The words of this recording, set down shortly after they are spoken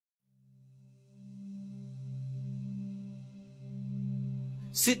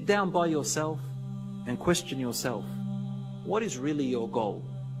Sit down by yourself and question yourself. What is really your goal?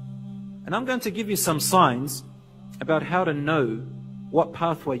 And I'm going to give you some signs about how to know what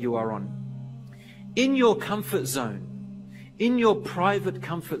pathway you are on. In your comfort zone, in your private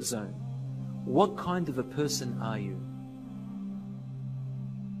comfort zone, what kind of a person are you?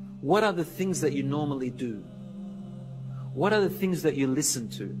 What are the things that you normally do? What are the things that you listen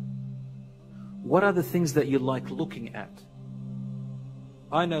to? What are the things that you like looking at?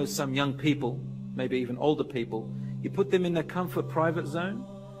 I know some young people, maybe even older people, you put them in their comfort private zone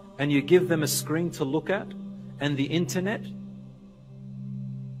and you give them a screen to look at and the internet,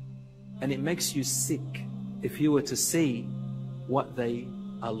 and it makes you sick if you were to see what they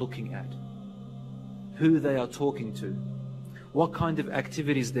are looking at, who they are talking to, what kind of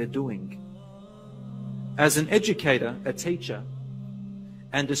activities they're doing. As an educator, a teacher,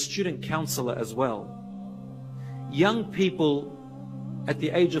 and a student counselor as well, young people at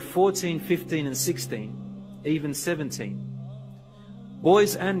the age of 14, 15 and 16, even 17,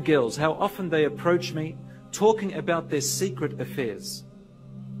 boys and girls, how often they approach me talking about their secret affairs,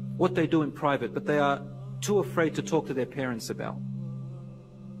 what they do in private, but they are too afraid to talk to their parents about.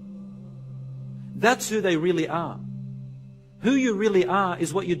 That's who they really are. Who you really are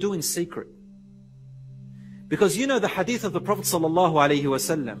is what you do in secret. Because you know the hadith of the Prophet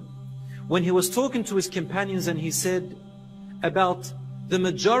ﷺ, when he was talking to his companions and he said about the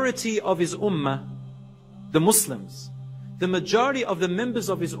majority of his ummah, the Muslims, the majority of the members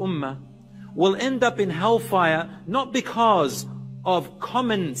of his ummah will end up in hellfire, not because of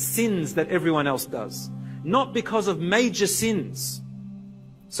common sins that everyone else does, not because of major sins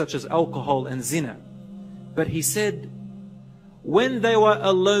such as alcohol and zina, but he said when they were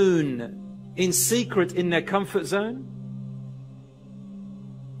alone in secret in their comfort zone,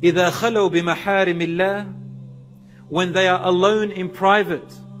 إِذَا خَلَوْا بِمَحَارِمِ اللَّهِ, when they are alone in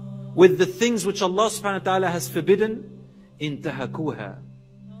private with the things which Allah subhanahu wa ta'ala has forbidden, انتهكوها,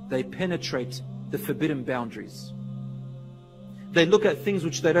 they penetrate the forbidden boundaries. They look at things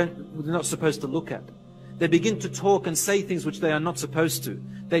which they're not supposed to look at. They begin to talk and say things which they are not supposed to.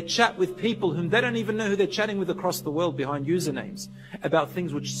 They chat with people whom they don't even know who they're chatting with across the world behind usernames about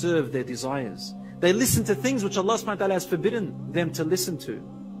things which serve their desires. They listen to things which Allah subhanahu wa ta'ala has forbidden them to listen to,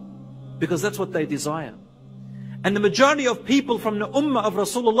 because that's what they desire. And the majority of people from the ummah of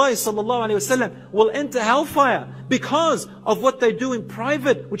Rasulullah sallallahu alaihi wasallam will enter hellfire because of what they do in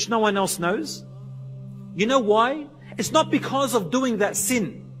private, which no one else knows. You know why? It's not because of doing that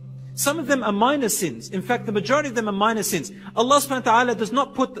sin. Some of them are minor sins. In fact, the majority of them are minor sins. Allah subhanahu wa ta'ala does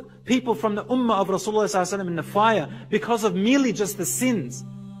not put people from the ummah of Rasulullah sallallahu alaihi wasallam in the fire because of merely just the sins.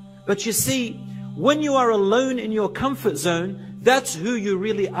 But you see, when you are alone in your comfort zone, that's who you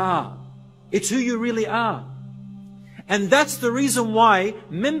really are. It's who you really are. And that's the reason why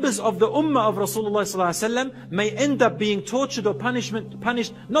members of the ummah of Rasulullah ﷺ may end up being tortured or punished,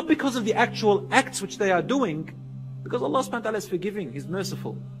 not because of the actual acts which they are doing, because Allah subhanahu wa ta'ala is forgiving, He's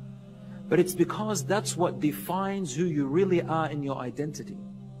merciful. But it's because that's what defines who you really are in your identity.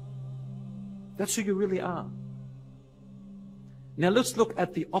 That's who you really are. Now let's look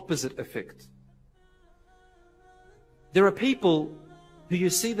at the opposite effect. There are people who you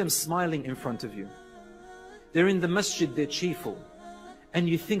see them smiling in front of you. They're in the masjid, they're cheerful. And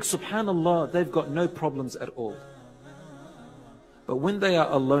you think, subhanallah, they've got no problems at all. But when they are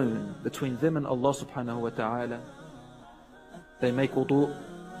alone between them and Allah subhanahu wa ta'ala, they make wudu,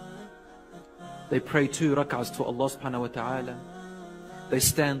 they pray 2 rak'ahs to Allah subhanahu wa ta'ala, they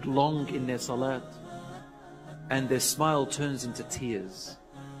stand long in their salat, and their smile turns into tears.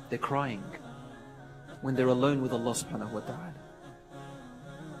 They're crying when they're alone with Allah subhanahu wa ta'ala.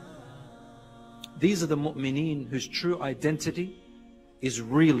 These are the mu'mineen whose true identity is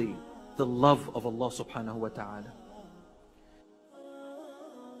really the love of Allah subhanahu wa ta'ala.